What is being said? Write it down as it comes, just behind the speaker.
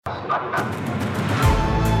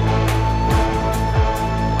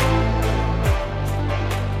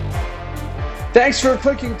Thanks for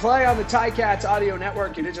clicking play on the Ticats Audio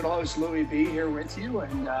Network. Your digital host, Louis B, here with you.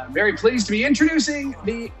 And very pleased to be introducing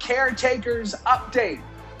the Caretakers Update.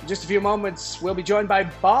 In just a few moments, we'll be joined by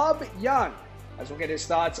Bob Young as we'll get his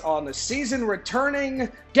thoughts on the season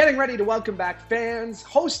returning, getting ready to welcome back fans,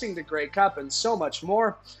 hosting the Grey Cup, and so much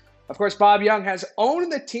more. Of course, Bob Young has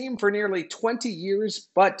owned the team for nearly 20 years,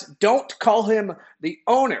 but don't call him the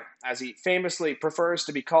owner, as he famously prefers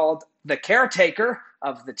to be called the caretaker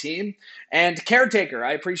of the team. And caretaker,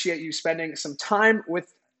 I appreciate you spending some time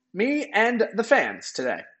with me and the fans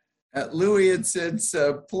today. Louis, it's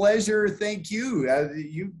a pleasure. Thank you.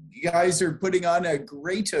 You guys are putting on a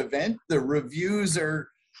great event. The reviews are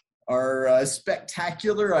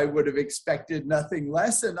spectacular. I would have expected nothing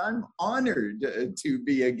less, and I'm honored to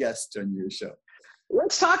be a guest on your show.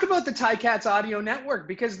 Let's talk about the Ticats Audio Network,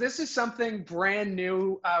 because this is something brand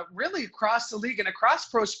new, really across the league and across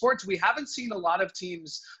pro sports. We haven't seen a lot of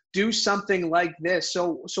teams do something like this.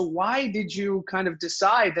 So why did you kind of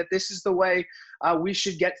decide that this is the way we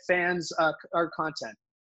should get fans our content?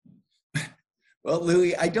 Well,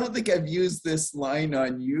 Louis, I don't think I've used this line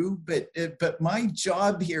on you, but my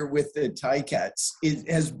job here with the Ticats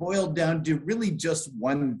has boiled down to really just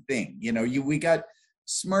one thing. You know, we got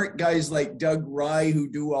smart guys like Doug Rye who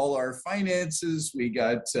do all our finances. We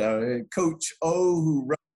got Coach O who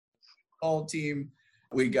runs the football team.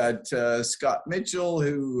 We got Scott Mitchell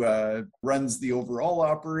who runs the overall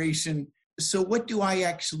operation. So what do I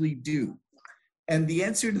actually do? And the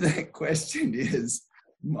answer to that question is,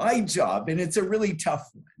 my job, and it's a really tough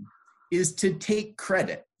one, is to take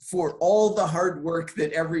credit for all the hard work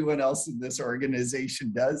that everyone else in this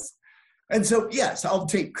organization does. And so, yes, I'll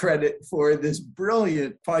take credit for this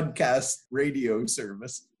brilliant podcast radio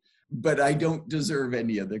service, but I don't deserve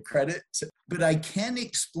any of the credit. But I can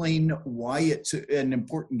explain why it's an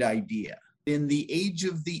important idea. In the age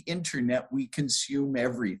of the internet, we consume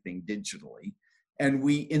everything digitally. And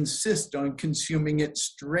we insist on consuming it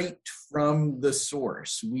straight from the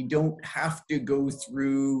source. We don't have to go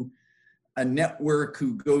through a network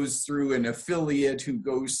who goes through an affiliate who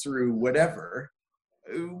goes through whatever.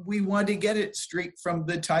 We want to get it straight from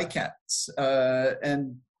the Ticats.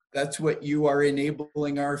 And that's what you are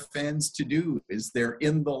enabling our fans to do, is they're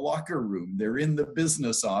in the locker room, they're in the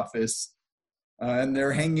business office, and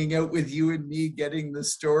they're hanging out with you and me, getting the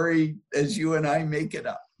story as you and I make it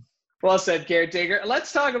up. Well said, caretaker.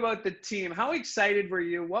 Let's talk about the team. How excited were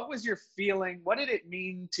you? What was your feeling? What did it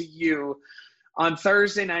mean to you on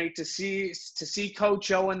Thursday night to see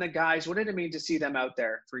Coach O and the guys? What did it mean to see them out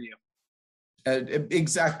there for you?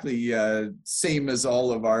 Exactly. Same as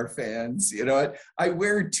all of our fans. You know, I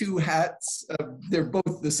wear two hats. They're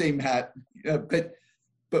both the same hat,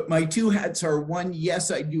 but my two hats are, one, yes,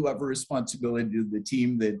 I do have a responsibility to the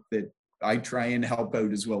team that I try and help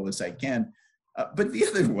out as well as I can. But the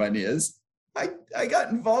other one is I got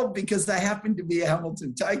involved because I happened to be a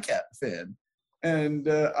Hamilton Ticat fan. And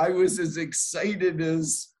I was as excited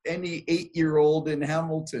as any 8-year-old in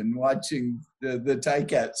Hamilton watching the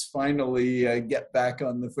Ticats finally get back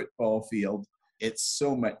on the football field. It's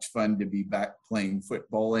so much fun to be back playing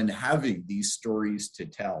football and having these stories to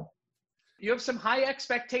tell. You have some high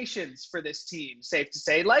expectations for this team, safe to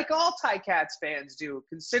say, like all Ticats fans do,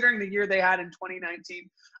 considering the year they had in 2019.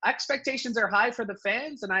 Expectations are high for the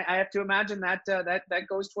fans, and I have to imagine that that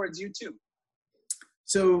goes towards you too.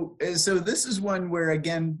 So this is one where,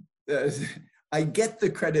 again, I get the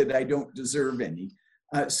credit I don't deserve any.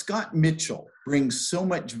 Scott Mitchell brings so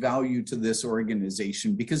much value to this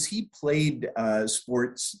organization because he played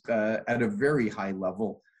sports at a very high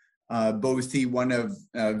level. Both he won a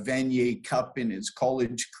Vanier Cup in his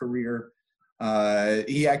college career.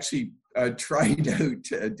 He actually tried out,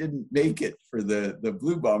 didn't make it for the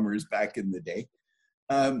Blue Bombers back in the day.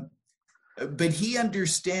 But he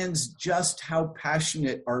understands just how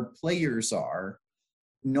passionate our players are,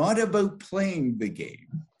 not about playing the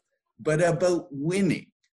game, but about winning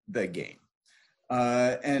the game.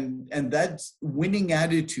 And that winning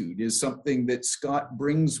attitude is something that Scott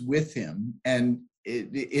brings with him. And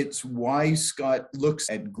it's why Scott looks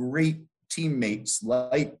at great teammates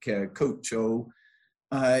like Coach O,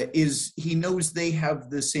 is he knows they have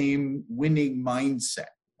the same winning mindset.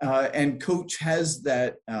 And Coach has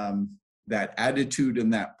that attitude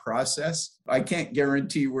and that process. I can't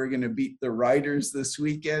guarantee we're going to beat the Riders this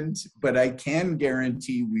weekend, but I can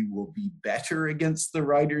guarantee we will be better against the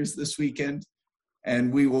Riders this weekend,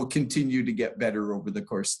 and we will continue to get better over the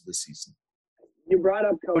course of the season. You brought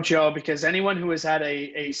up Coach O because anyone who has had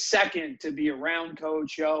a second to be around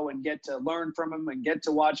Coach O and get to learn from him and get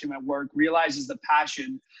to watch him at work realizes the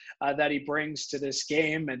passion that he brings to this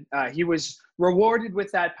game. And he was rewarded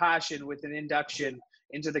with that passion with an induction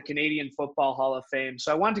into the Canadian Football Hall of Fame.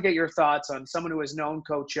 So I wanted to get your thoughts on someone who has known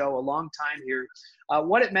Coach O a long time here,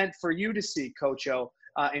 what it meant for you to see Coach O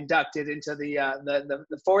inducted into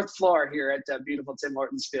the fourth floor here at beautiful Tim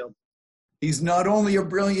Hortons Field. He's not only a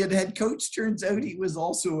brilliant head coach, turns out he was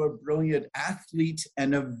also a brilliant athlete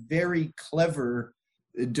and a very clever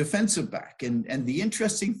defensive back. And the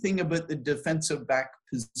interesting thing about the defensive back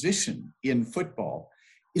position in football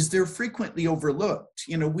is they're frequently overlooked.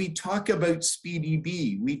 You know, we talk about Speedy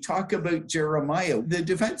B, we talk about Jeremiah. The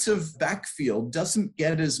defensive backfield doesn't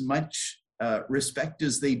get as much respect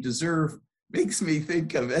as they deserve. Makes me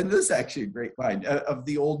think of, and this is actually a great line, of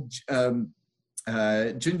the old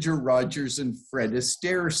Ginger Rogers and Fred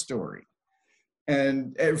Astaire story.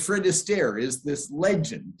 And Fred Astaire is this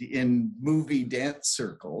legend in movie dance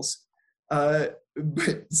circles.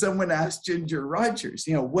 But someone asked Ginger Rogers,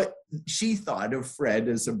 you know, what she thought of Fred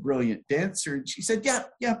as a brilliant dancer. And she said,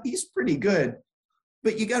 yeah, he's pretty good.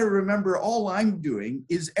 But you got to remember, all I'm doing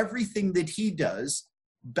is everything that he does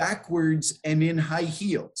backwards and in high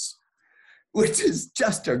heels, which is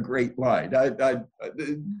just a great line.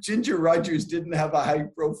 Ginger Rogers didn't have a high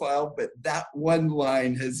profile, but that one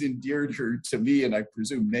line has endeared her to me, and I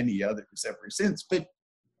presume many others ever since. But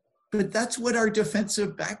that's what our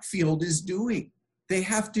defensive backfield is doing. They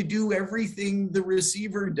have to do everything the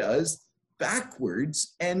receiver does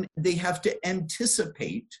backwards, and they have to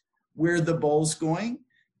anticipate where the ball's going.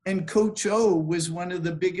 And Coach O was one of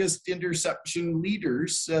the biggest interception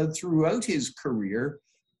leaders throughout his career,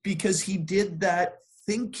 because he did that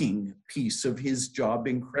thinking piece of his job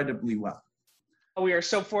incredibly well. We are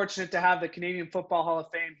so fortunate to have the Canadian Football Hall of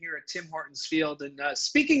Fame here at Tim Hortons Field. And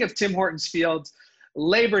speaking of Tim Hortons Field,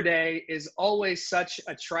 Labor Day is always such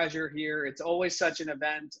a treasure here. It's always such an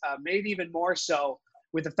event, maybe even more so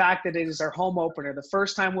with the fact that it is our home opener, the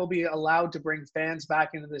first time we'll be allowed to bring fans back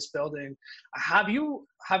into this building. I have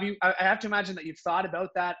to imagine that you've thought about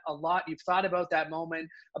that a lot. You've thought about that moment,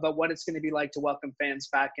 about what it's going to be like to welcome fans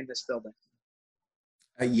back in this building.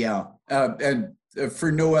 And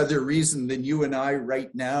for no other reason than you and I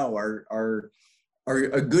right now are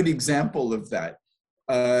a good example of that.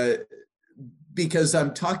 Because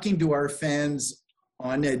I'm talking to our fans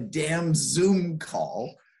on a damn Zoom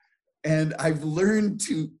call. And I've learned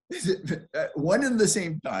to, one and the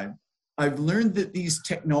same time, I've learned that these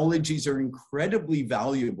technologies are incredibly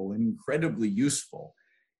valuable and incredibly useful.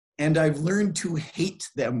 And I've learned to hate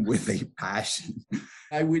them with a passion.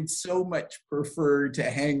 I would so much prefer to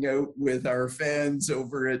hang out with our fans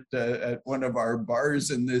over at one of our bars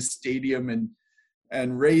in this stadium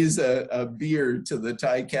and raise a beer to the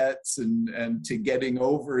Ticats and to getting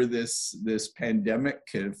over this pandemic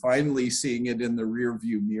and finally seeing it in the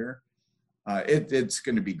rearview mirror. It's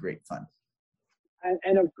going to be great fun.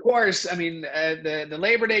 And of course, I mean, the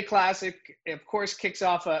Labor Day Classic, of course, kicks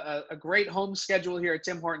off a great home schedule here at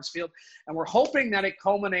Tim Hortons Field. And we're hoping that it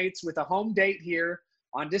culminates with a home date here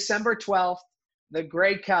on December 12th, the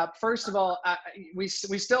Grey Cup. First of all, we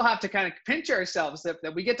still have to kind of pinch ourselves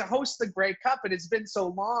that we get to host the Grey Cup. And it's been so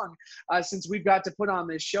long since we've got to put on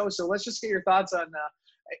this show. So let's just get your thoughts on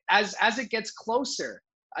as it gets closer.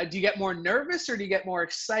 Do you get more nervous or do you get more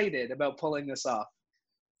excited about pulling this off?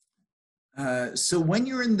 So when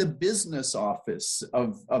you're in the business office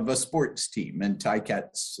of a sports team, and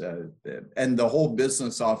Ticats and the whole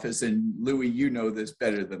business office, and Louis, you know this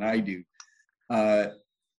better than I do,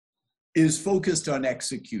 is focused on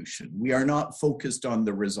execution. We are not focused on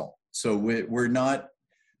the result. So we're not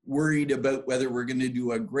worried about whether we're going to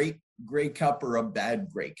do a great Grey Cup or a bad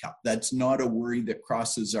Grey Cup. That's not a worry that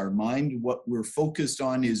crosses our mind. What we're focused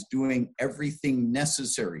on is doing everything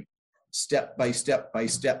necessary, step by step by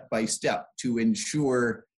step by step, to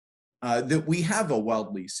ensure that we have a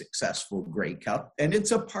wildly successful Grey Cup. And it's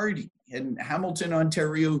a party. And Hamilton,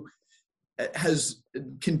 Ontario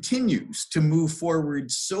continues to move forward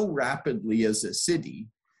so rapidly as a city.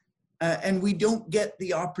 And we don't get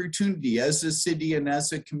the opportunity as a city and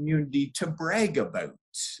as a community to brag about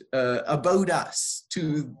us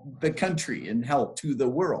to the country and hell, to the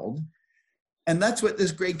world. And that's what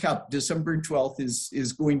this Grey Cup, December 12th,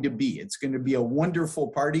 is going to be. It's going to be a wonderful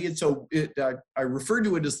party. I refer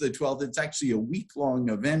to it as the 12th. It's actually a week-long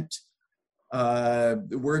event.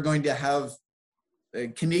 We're going to have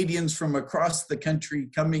Canadians from across the country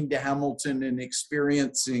coming to Hamilton and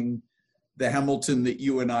experiencing the Hamilton that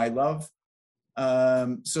you and I love.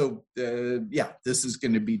 This is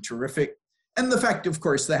going to be terrific. And the fact, of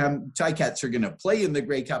course, the Ticats are going to play in the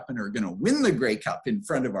Grey Cup and are going to win the Grey Cup in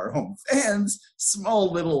front of our home fans.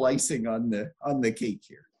 Small little icing on the cake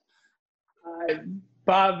here.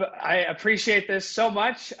 Bob, I appreciate this so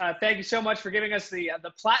much. Thank you so much for giving us the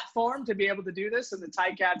platform to be able to do this in the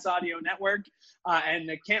Ticats Audio Network. And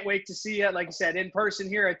I can't wait to see you, like you said, in person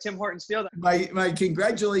here at Tim Hortons Field. My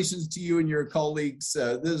congratulations to you and your colleagues.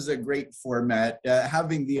 This is a great format.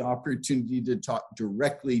 Having the opportunity to talk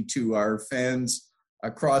directly to our fans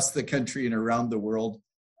across the country and around the world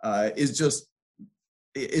is just,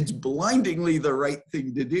 it's blindingly the right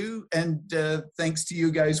thing to do. And thanks to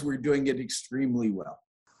you guys, we're doing it extremely well.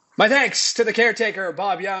 My thanks to the caretaker,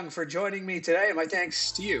 Bob Young, for joining me today. And my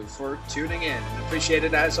thanks to you for tuning in. Appreciate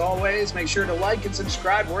it as always. Make sure to like and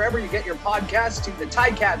subscribe wherever you get your podcasts to the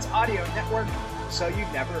Ticats Audio Network so you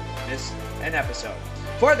never miss an episode.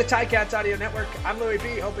 For the Ticats Audio Network, I'm Louis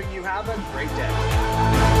B. Hoping you have a great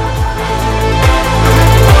day.